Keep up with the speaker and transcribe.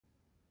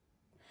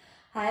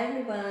Hi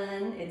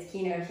everyone, it's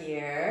Kino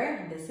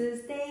here. This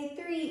is day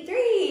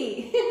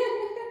three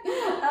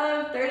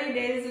of 30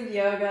 days of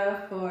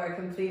yoga for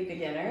complete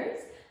beginners.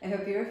 I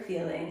hope you're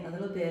feeling a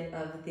little bit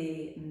of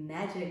the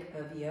magic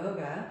of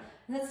yoga,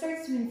 and that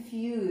starts to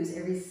infuse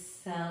every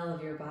cell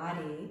of your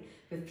body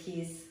with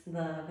peace,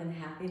 love, and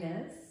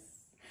happiness.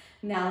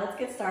 Now let's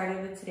get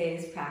started with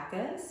today's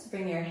practice.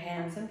 Bring your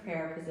hands in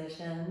prayer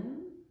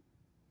position.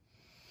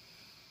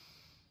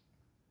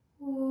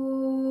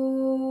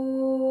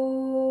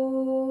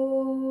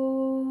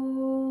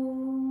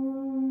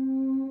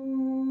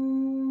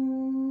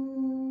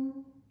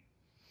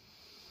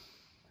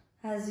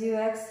 As you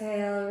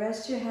exhale,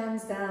 rest your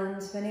hands down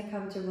to any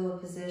comfortable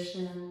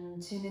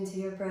position. Tune into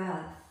your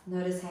breath.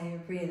 Notice how you're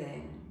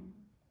breathing.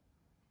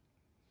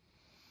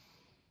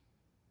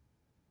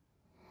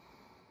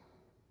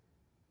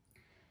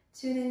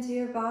 Tune into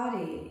your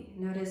body.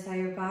 Notice how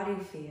your body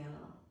feels.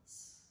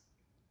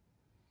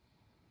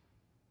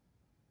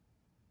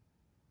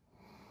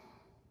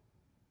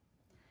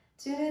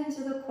 Tune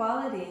into the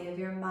quality of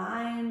your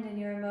mind and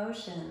your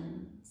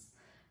emotions.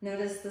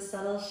 Notice the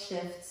subtle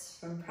shifts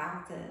from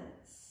practice.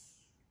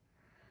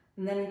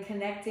 And then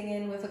connecting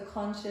in with a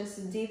conscious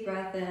deep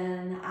breath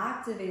in,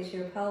 activate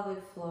your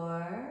pelvic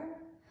floor.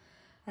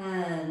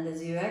 And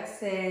as you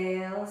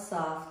exhale,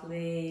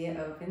 softly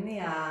open the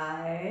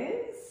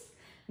eyes.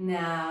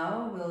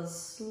 Now we'll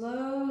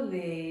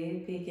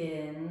slowly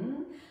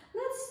begin.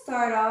 Let's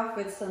start off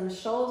with some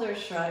shoulder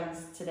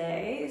shrugs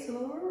today. So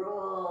we'll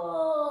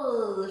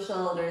roll the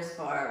shoulders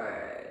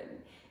forward.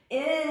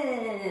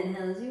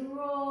 Inhale as you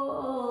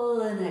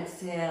roll, and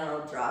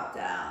exhale, drop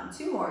down.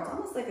 Two more. It's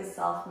almost like a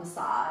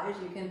self-massage.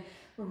 You can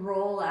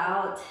roll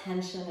out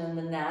tension in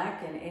the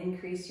neck and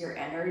increase your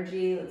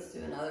energy. Let's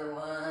do another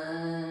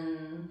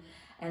one.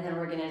 And then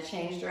we're gonna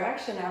change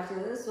direction after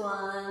this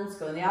one. Let's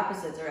go in the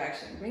opposite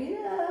direction. Bring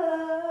it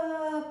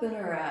up and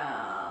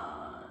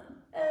around.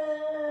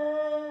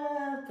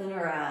 Up and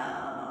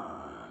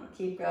around.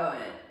 Keep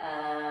going.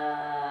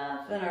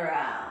 Up and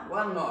around.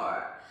 One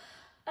more.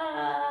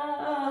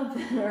 Up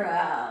and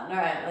around. All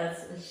right,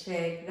 let's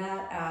shake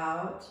that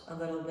out a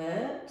little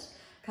bit.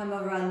 Come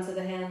over onto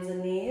the hands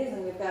and knees,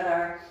 and we've got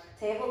our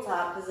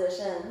tabletop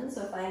position.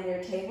 So find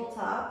your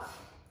tabletop,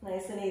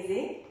 nice and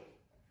easy.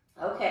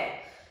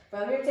 Okay,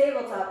 from your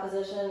tabletop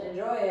position,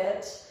 enjoy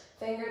it.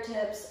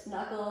 Fingertips,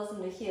 knuckles,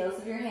 and the heels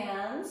of your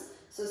hands.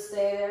 So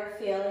stay there,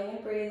 feeling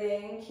and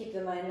breathing. Keep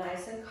the mind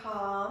nice and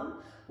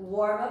calm.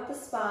 Warm up the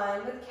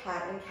spine with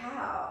cat and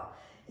cow.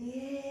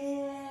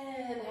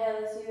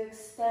 Inhale as you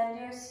extend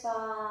your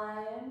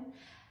spine.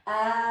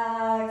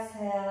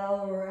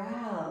 Exhale,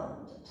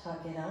 round,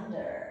 tuck it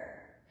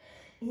under.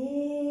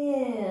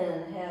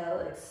 Inhale,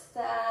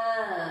 extend.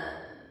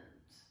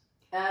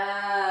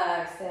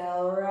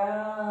 Exhale,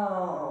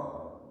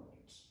 round.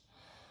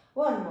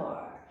 One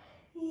more.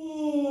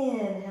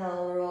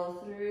 Inhale, roll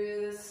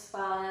through the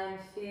spine,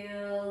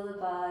 feel the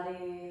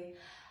body.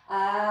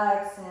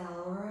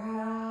 Exhale,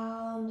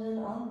 round and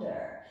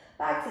under.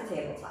 Back to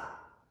tabletop.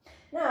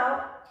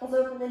 Now, let's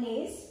open the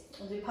knees.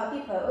 We'll do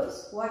puppy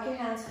pose. Walk your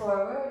hands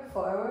forward,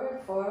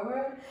 forward,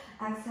 forward.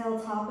 Exhale,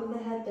 top of the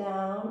head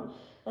down,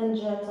 and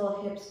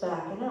gentle hips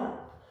back and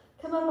up.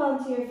 Come up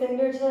onto your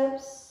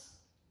fingertips.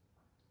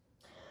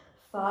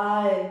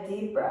 5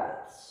 deep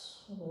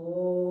breaths.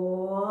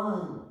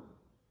 1,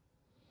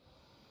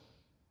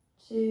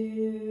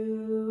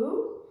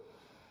 2.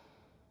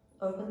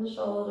 Open the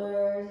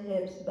shoulders,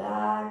 hips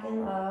back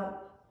and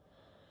up.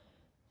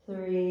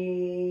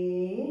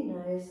 3,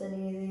 nice and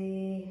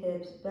easy,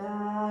 hips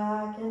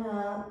back and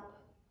up.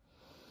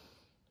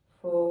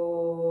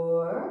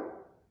 4,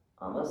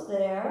 almost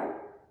there.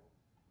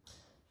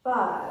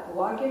 5,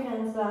 walk your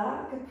hands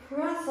back,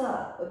 press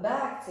up,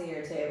 back to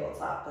your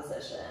tabletop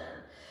position.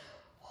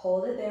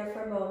 Hold it there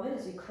for a moment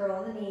as you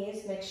curl the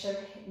knees, make sure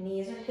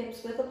knees or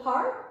hips width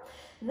apart.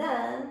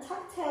 Then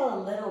tuck tail a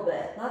little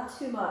bit, not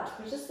too much,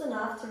 but just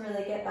enough to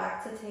really get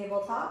back to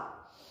tabletop.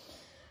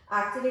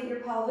 Activate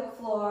your pelvic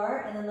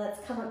floor, and then let's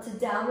come up to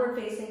downward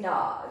facing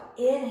dog.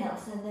 Inhale,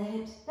 send the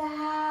hips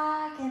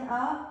back and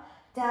up,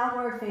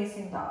 downward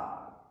facing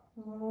dog.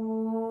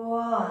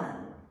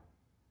 1.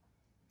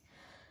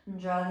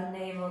 Draw the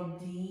navel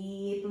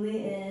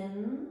deeply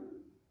in.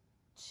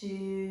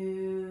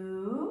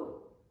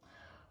 2.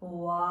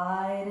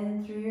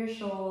 Widen through your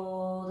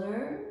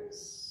shoulders.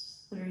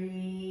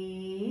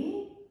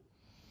 3.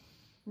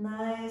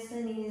 Nice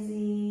and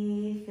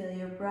easy. Feel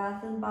your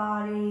breath and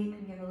body. You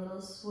can give a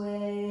little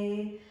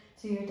sway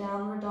to your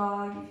downward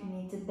dog if you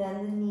need to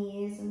bend the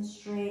knees and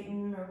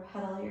straighten or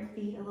pedal your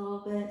feet a little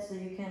bit so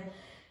you can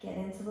get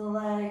into the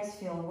legs.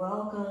 Feel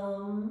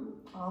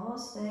welcome.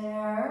 Almost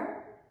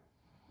there.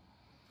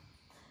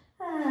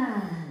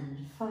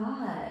 And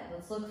 5.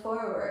 Let's look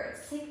forward.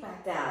 Sink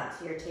back down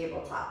to your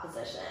tabletop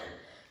position.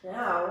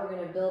 Now we're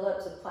going to build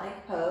up to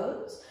plank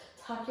pose.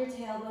 Tuck your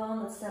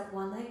tailbone. Let's step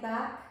one leg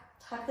back.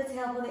 Tuck the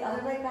tailbone, the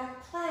other leg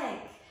back,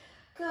 plank.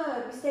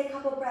 Good, we stay a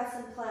couple breaths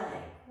in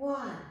plank.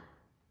 1,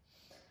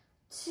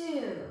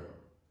 2,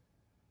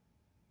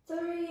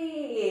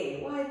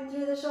 3. Widen widen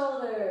through the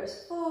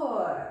shoulders.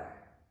 4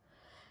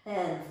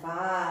 and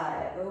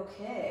 5.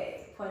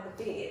 Okay, point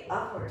the feet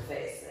upward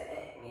facing.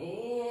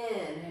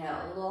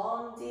 Inhale,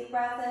 long deep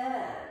breath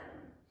in.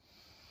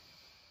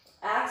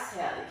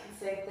 Exhale, you can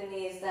sink the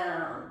knees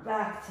down,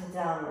 back to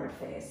downward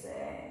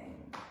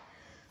facing.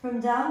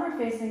 From downward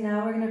facing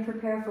now, we're going to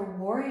prepare for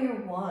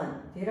Warrior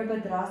One,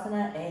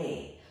 Virabhadrasana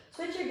A.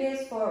 Switch your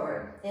gaze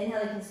forward.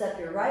 Inhale, you can step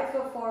your right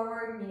foot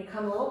forward. You need to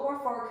come a little more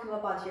forward, come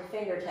up onto your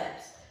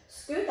fingertips.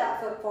 Scoot that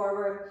foot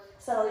forward,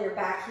 settle your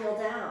back heel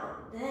down.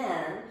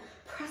 Then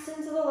press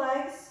into the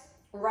legs,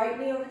 right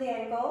knee over the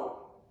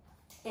ankle.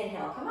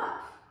 Inhale, come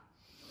up.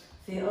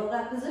 Feel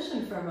that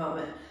position for a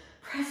moment.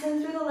 Press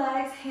in through the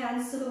legs,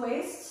 hands to the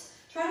waist.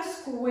 Try to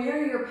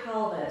square your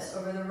pelvis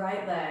over the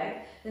right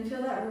leg. Then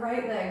feel that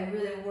right leg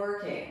really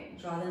working.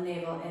 Draw the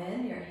navel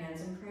in, your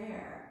hands in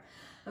prayer.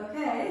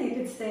 Okay, you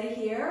could stay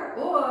here,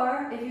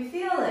 or if you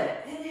feel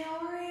it,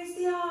 inhale, raise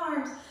the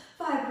arms.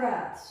 5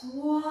 breaths.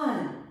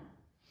 1,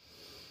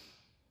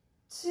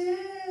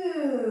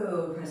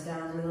 2, press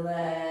down through the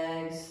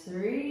legs.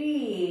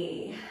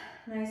 3,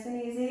 nice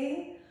and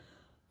easy.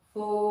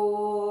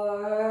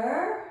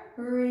 4,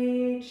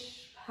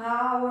 reach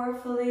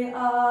powerfully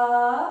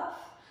up.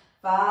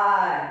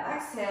 5,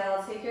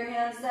 exhale, take your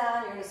hands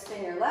down. You're going to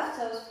spin your left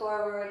toes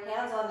forward,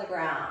 hands on the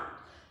ground.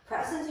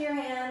 Press into your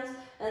hands,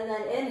 and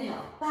then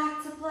inhale,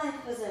 back to plank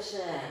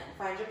position.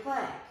 Find your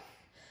plank.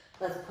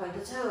 Let's point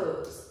the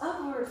toes,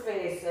 upward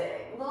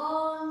facing.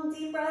 Long,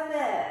 deep breath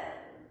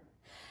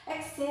in.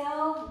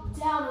 Exhale,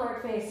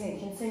 downward facing. You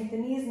can sink the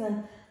knees and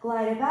then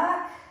glide it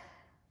back.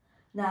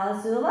 Now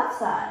let's do the left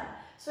side.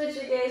 Switch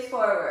your gaze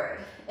forward.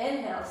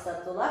 Inhale,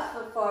 step the left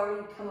foot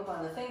forward, come up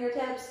on the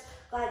fingertips,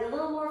 glide a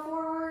little more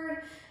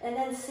forward, and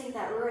then sink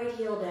that right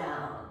heel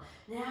down.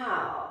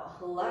 Now,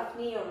 left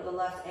knee over the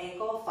left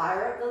ankle,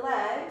 fire up the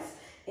legs.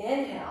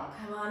 Inhale,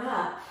 come on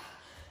up.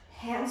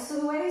 Hands to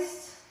the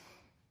waist.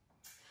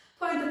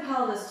 Point the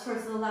pelvis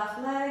towards the left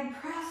leg.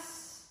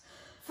 Press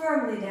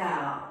firmly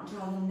down.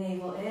 Draw the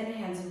navel in,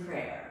 hands in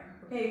prayer.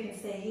 Okay, you can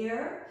stay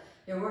here.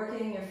 You're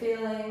working, you're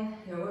feeling,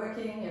 you're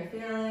working, you're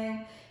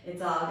feeling.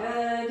 It's all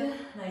good,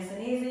 nice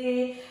and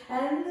easy.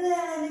 And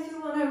then if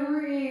you want to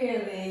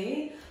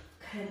really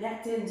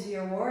connect into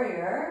your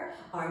warrior,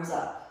 arms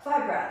up.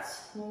 5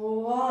 breaths.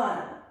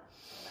 1.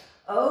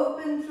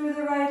 Open through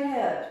the right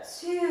hip.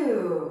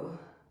 2.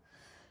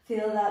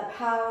 Feel that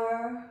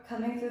power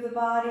coming through the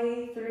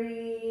body.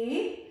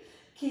 3.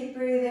 Keep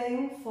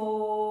breathing.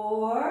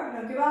 4.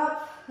 Don't give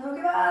up. Don't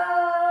give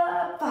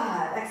up.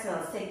 5. Exhale.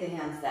 Let's take the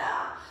hands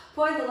down.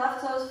 Point the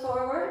left toes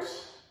forward.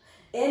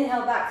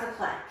 Inhale back to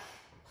plank.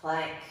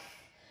 Plank.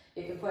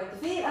 You can point the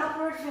feet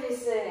upward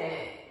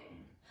facing.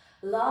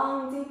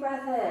 Long deep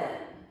breath in.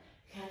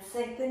 You can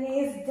sink the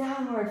knees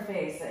downward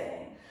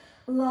facing.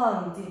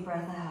 Long deep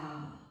breath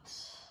out.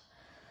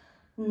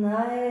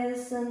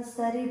 Nice and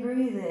steady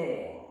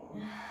breathing.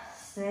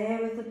 Stay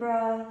with the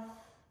breath.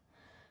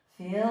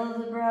 Feel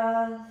the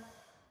breath.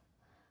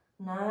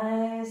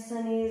 Nice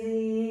and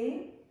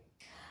easy.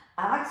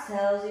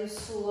 Exhale as you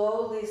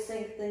slowly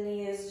sink the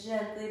knees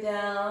gently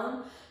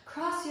down.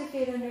 Cross your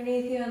feet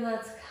underneath you and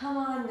let's come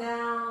on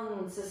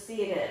down to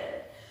seated.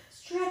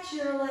 Stretch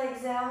your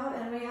legs out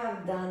and we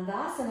have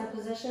Dandasana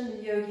position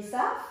to Yogi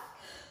Seth.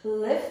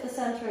 Lift the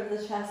center of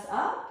the chest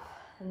up.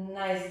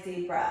 Nice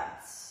deep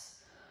breaths.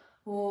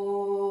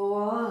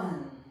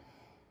 1.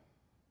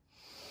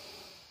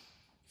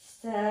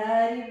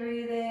 Steady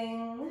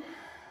breathing.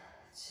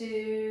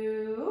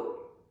 2.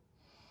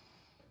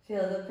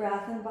 Feel the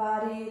breath and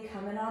body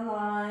coming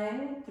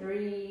online.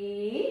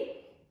 3.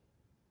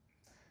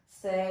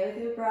 Stay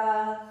with your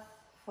breath.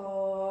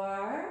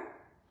 4.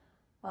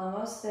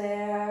 Almost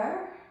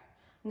there.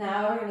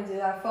 Now we're going to do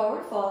our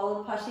forward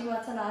fold,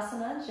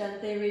 Paschimottanasana.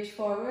 Gently reach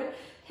forward.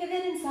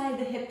 Pivot inside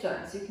the hip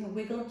joints. You can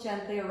wiggle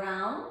gently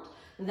around.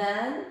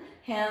 Then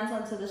hands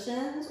onto the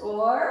shins,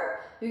 or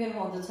you can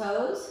hold the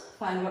toes.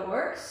 Find what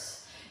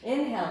works.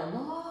 Inhale,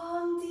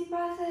 long deep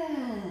breath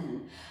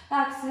in.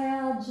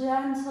 Exhale,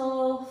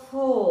 gentle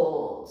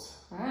fold.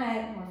 All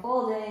right, we're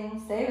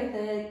folding. Stay with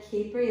it.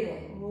 Keep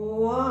breathing.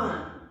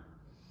 1.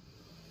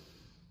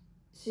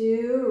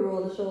 2,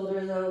 roll the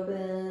shoulders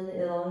open,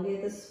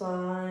 elongate the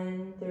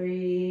spine.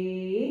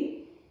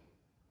 3,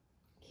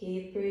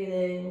 keep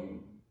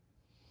breathing.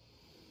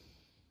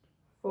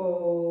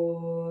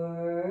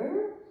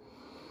 4,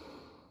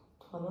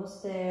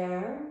 almost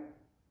there.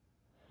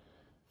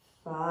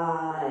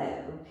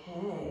 5,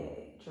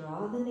 okay.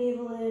 Draw the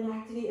navel in,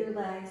 activate your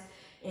legs.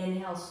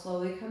 Inhale,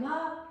 slowly come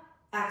up.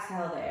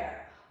 Exhale there.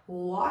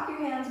 Walk your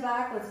hands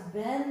back. Let's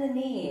bend the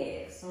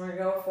knees. We're going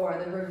to go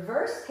for the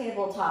reverse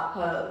tabletop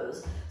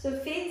pose. So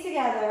feet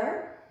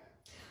together.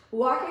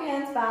 Walk your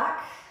hands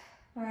back.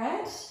 All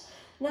right.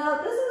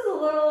 Now this is a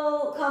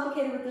little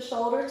complicated with the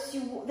shoulders.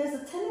 There's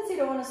a tendency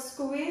to want to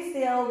squeeze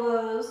the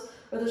elbows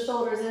or the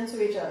shoulders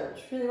into each other.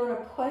 You really want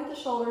to point the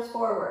shoulders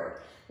forward.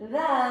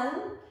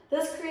 Then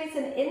this creates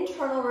an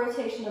internal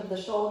rotation of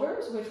the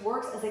shoulders, which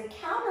works as a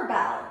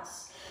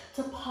counterbalance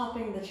to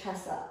popping the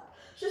chest up.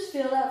 Just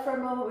feel that for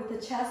a moment with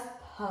the chest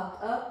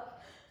Pop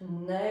up.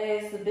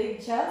 Nice, the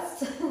big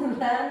chest.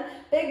 Then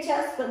big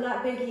chest, but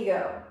not big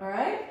ego. All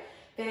right?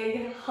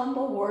 Big,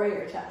 humble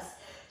warrior chest.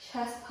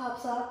 Chest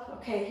pops up.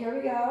 Okay, here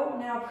we go.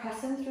 Now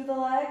pressing through the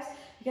legs.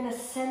 You're gonna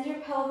send your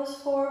pelvis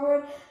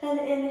forward and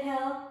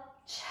inhale,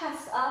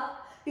 chest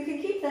up. You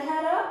can keep the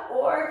head up,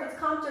 or if it's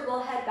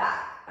comfortable, head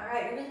back. All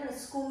right, you're just gonna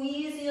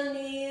squeeze your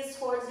knees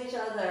towards each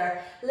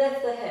other.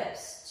 Lift the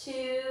hips.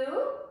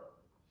 2,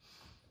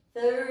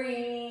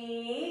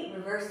 3,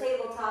 reverse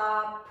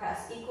tabletop.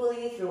 Press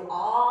equally through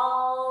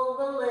all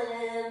the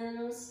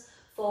limbs.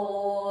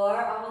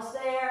 4, almost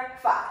there.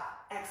 5,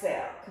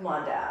 exhale, come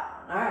on down.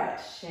 All right,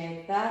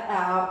 shake that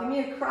out. Give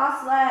me a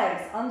cross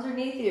legs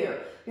underneath you.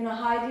 You're gonna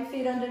hide your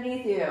feet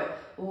underneath you.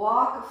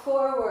 Walk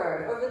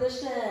forward over the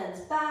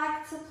shins,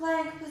 back to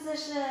plank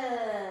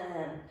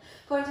position.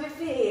 Point your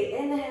feet,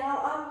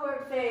 inhale,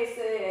 upward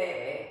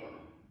facing.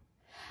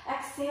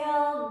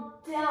 Exhale,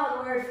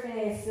 downward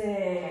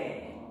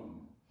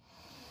facing.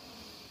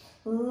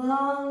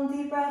 Long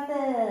deep breath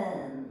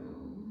in.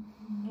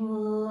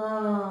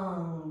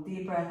 Long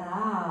deep breath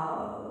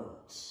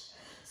out.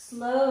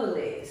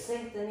 Slowly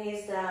sink the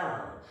knees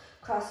down.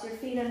 Cross your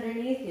feet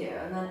underneath you,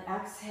 and then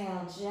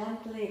exhale,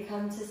 gently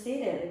come to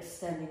seated,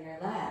 extending your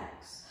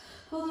legs.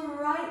 Pull the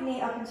right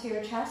knee up into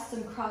your chest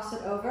and cross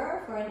it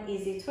over for an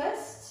easy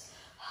twist.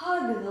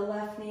 Hug the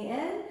left knee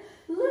in,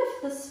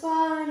 lift the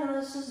spine, and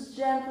let's just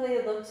gently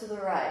look to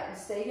the right. And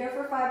stay here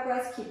for 5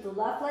 breaths, keep the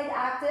left leg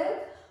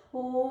active.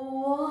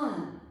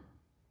 1,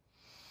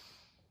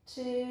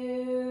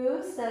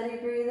 2, steady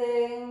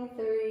breathing,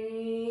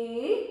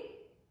 3,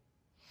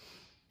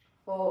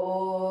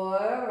 4,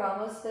 we're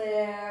almost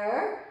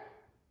there.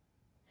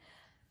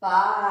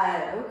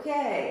 5,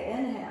 okay,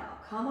 inhale,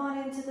 come on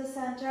into the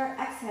center,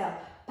 exhale,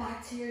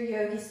 back to your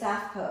yogi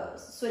staff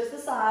pose. Switch the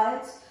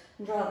sides,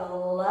 draw the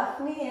left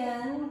knee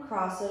in,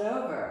 cross it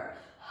over.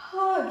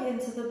 Hug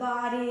into the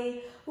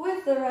body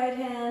with the right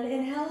hand,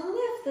 inhale,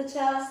 lift the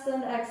chest,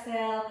 and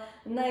exhale,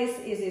 nice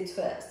easy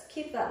twist.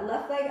 Keep that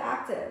left leg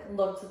active,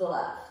 look to the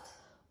left.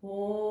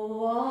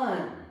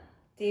 1,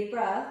 deep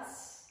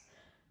breaths.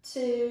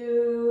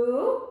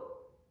 2,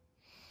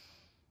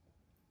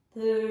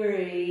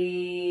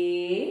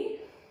 3,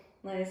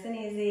 nice and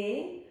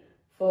easy.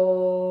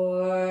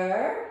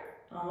 4,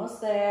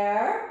 almost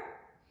there.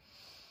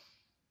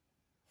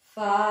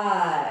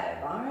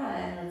 5, all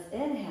right, let's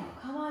inhale.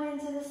 Come on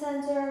into the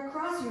center,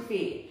 cross your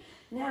feet.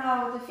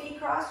 Now, with the feet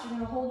crossed, you're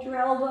gonna hold your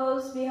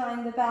elbows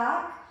behind the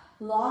back.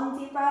 Long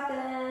deep breath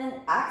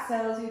in,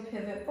 exhale as you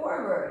pivot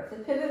forward. If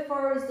the pivot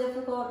forward is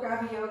difficult,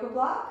 grab a yoga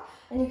block,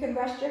 and you can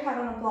rest your head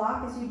on a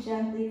block as you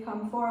gently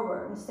come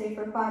forward and stay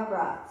for 5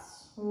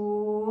 breaths.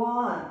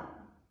 1,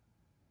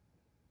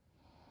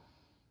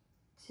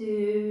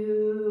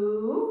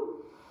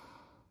 2,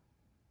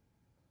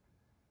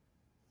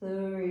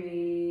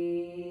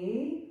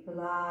 3,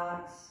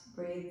 relax,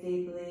 breathe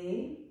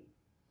deeply.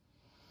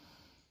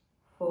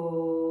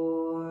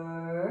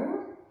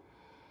 4,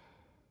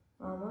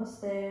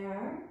 almost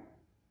there.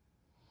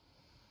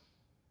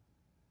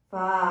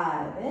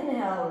 5,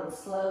 inhale and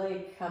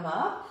slowly come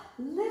up.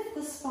 Lift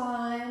the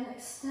spine,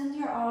 extend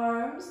your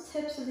arms,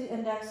 tips of the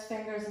index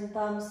fingers and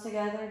thumbs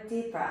together,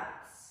 deep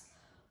breaths.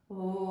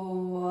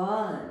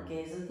 1,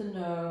 gaze at the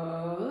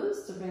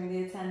nose to bring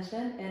the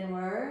attention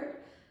inward.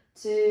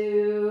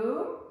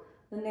 2,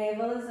 the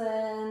navel is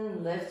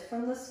in, lift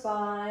from the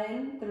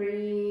spine.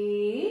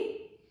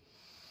 3,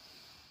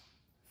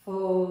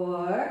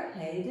 4,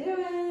 how you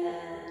doing?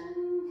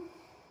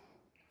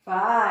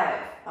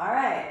 5, all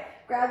right.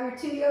 Grab your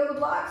 2 yoga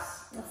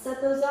blocks. Let's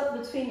set those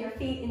up between your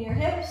feet and your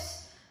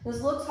hips.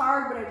 This looks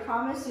hard, but I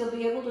promise you'll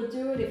be able to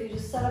do it if you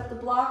just set up the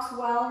blocks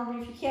well.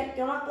 And if you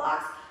don't have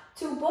blocks,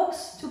 2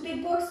 books, 2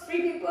 big books,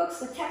 3 big books,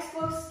 the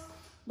textbooks.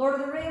 Lord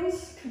of the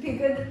Rings could be a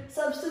good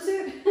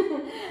substitute.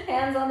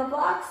 Hands on the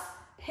blocks,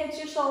 pitch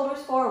your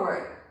shoulders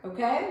forward,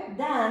 okay?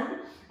 Then,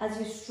 as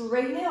you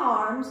straighten the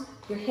arms,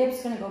 your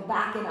hips gonna go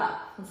back and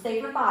up. And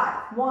stay for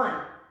 5.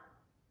 1,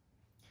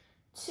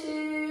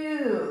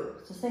 2,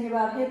 just think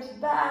about hips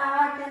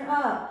back and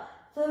up.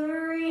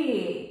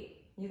 3,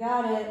 you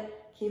got it.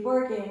 Keep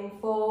working.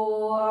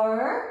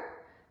 4,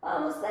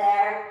 almost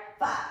there.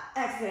 5,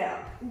 exhale,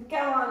 go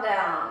on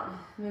down.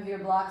 Move your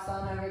blocks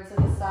on over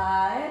to the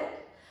side.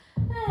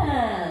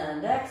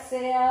 And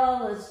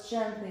exhale, let's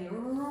gently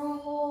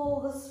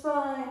roll the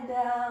spine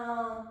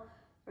down.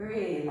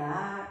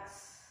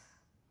 Relax.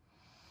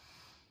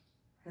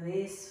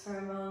 Release for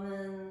a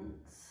moment.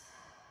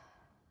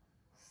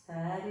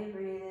 Steady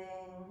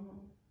breathing.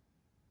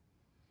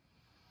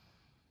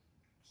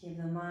 Keep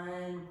the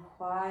mind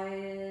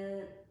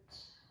quiet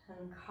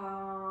and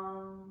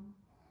calm.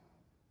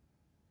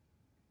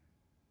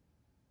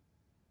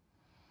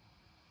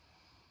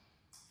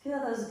 Feel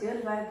those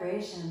good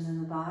vibrations in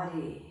the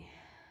body.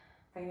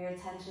 Bring your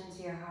attention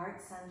to your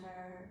heart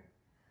center.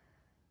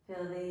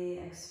 Feel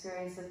the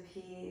experience of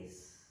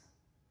peace,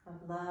 of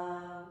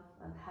love,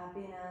 of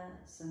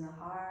happiness in the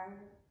heart.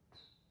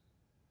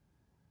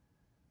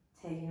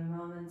 Taking a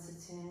moment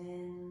to tune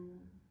in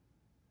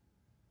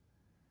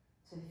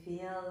to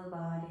feel the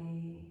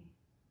body,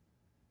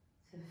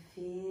 to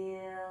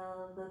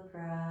feel the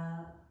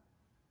breath.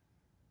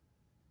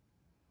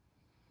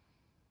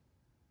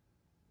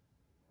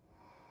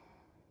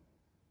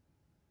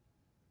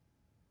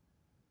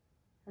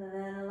 And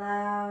then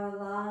allow a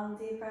long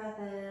deep breath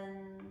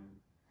in.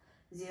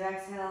 As you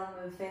exhale,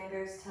 move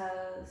fingers,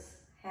 toes,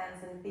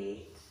 hands and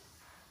feet.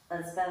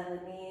 Let's bend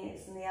the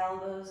knees and the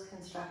elbows,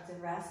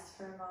 constructive rest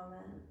for a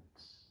moment.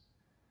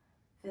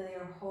 Feel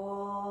your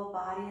whole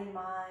body and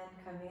mind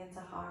coming into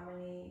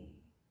harmony.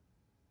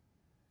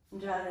 And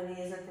draw the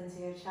knees up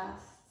into your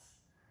chest.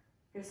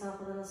 Give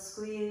yourself a little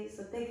squeeze,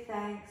 a big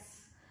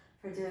thanks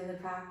for doing the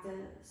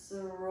practice.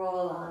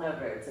 Roll on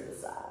over to the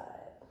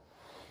side.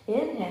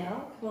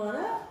 Inhale, come on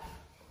up.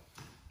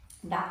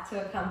 Back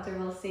to a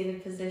comfortable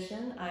seated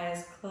position,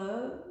 eyes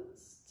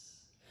closed,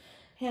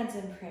 hands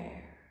in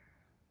prayer.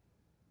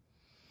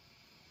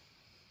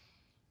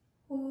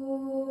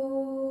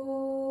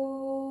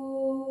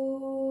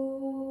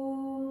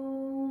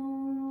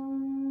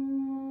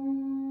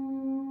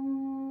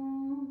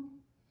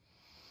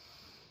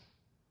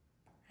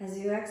 As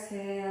you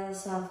exhale,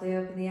 softly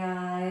open the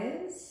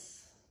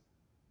eyes.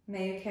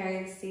 May you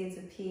carry the seeds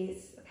of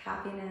peace, of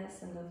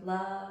happiness, and of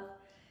love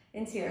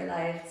into your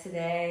life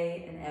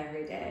today and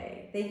every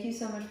day. Thank you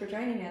so much for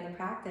joining me on the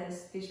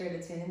practice. Be sure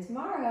to tune in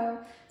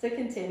tomorrow to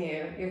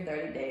continue your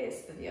 30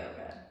 days of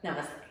yoga.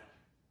 Namaste.